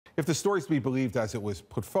if the story's to be believed as it was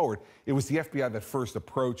put forward, it was the FBI that first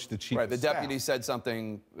approached the chief Right, of the staff. deputy said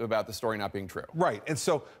something about the story not being true. Right, and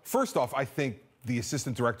so first off, I think the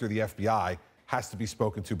assistant director of the FBI has to be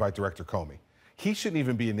spoken to by Director Comey. He shouldn't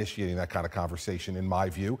even be initiating that kind of conversation, in my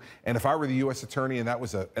view. And if I were the U.S. attorney and that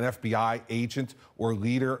was an FBI agent or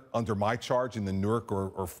leader under my charge in the Newark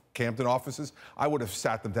or Camden offices, I would have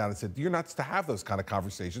sat them down and said, you're not to have those kind of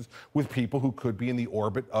conversations with people who could be in the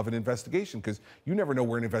orbit of an investigation, because you never know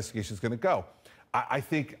where an investigation is going to go. I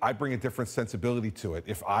think I bring a different sensibility to it.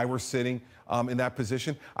 If I were sitting in that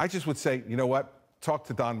position, I just would say, you know what, talk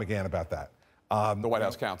to Don McGahn about that. The White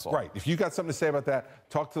House counsel. Right. If you got something to say about that,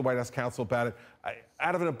 talk to the White House counsel about it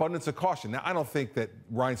out of an abundance of caution. Now, I don't think that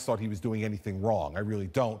Reince thought he was doing anything wrong. I really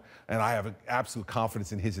don't. And I have an absolute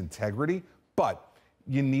confidence in his integrity. But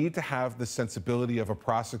you need to have the sensibility of a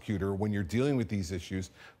prosecutor when you're dealing with these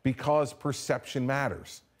issues, because perception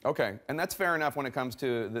matters. Okay. And that's fair enough when it comes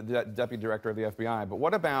to the deputy director of the FBI. But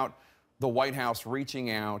what about the White House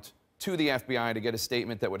reaching out to the FBI to get a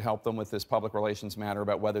statement that would help them with this public relations matter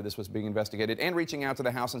about whether this was being investigated, and reaching out to the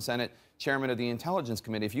House and Senate chairman of the Intelligence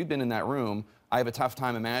Committee? If you'd been in that room, I have a tough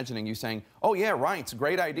time imagining you saying, oh yeah, Reince,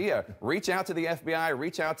 great idea. Reach out to the FBI,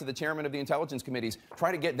 reach out to the chairman of the Intelligence Committees,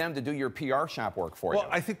 try to get them to do your PR shop work for you. Well,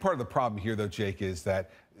 I think part of the problem here, though, Jake, is that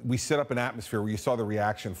we set up an atmosphere where you saw the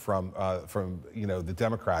reaction from the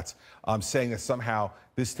Democrats saying that somehow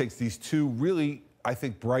this takes these two really, I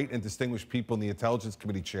think, bright and distinguished people in the Intelligence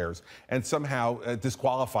Committee chairs and somehow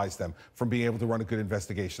disqualifies them from being able to run a good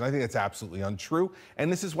investigation. I think that's absolutely untrue.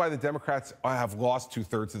 And this is why the Democrats have lost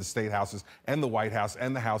 2/3 of the state houses and the White House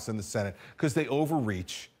and the House and the Senate, because they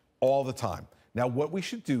overreach all the time. Now, what we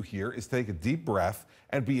should do here is take a deep breath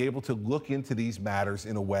and be able to look into these matters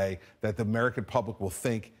in a way that the American public will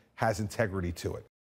think has integrity to it.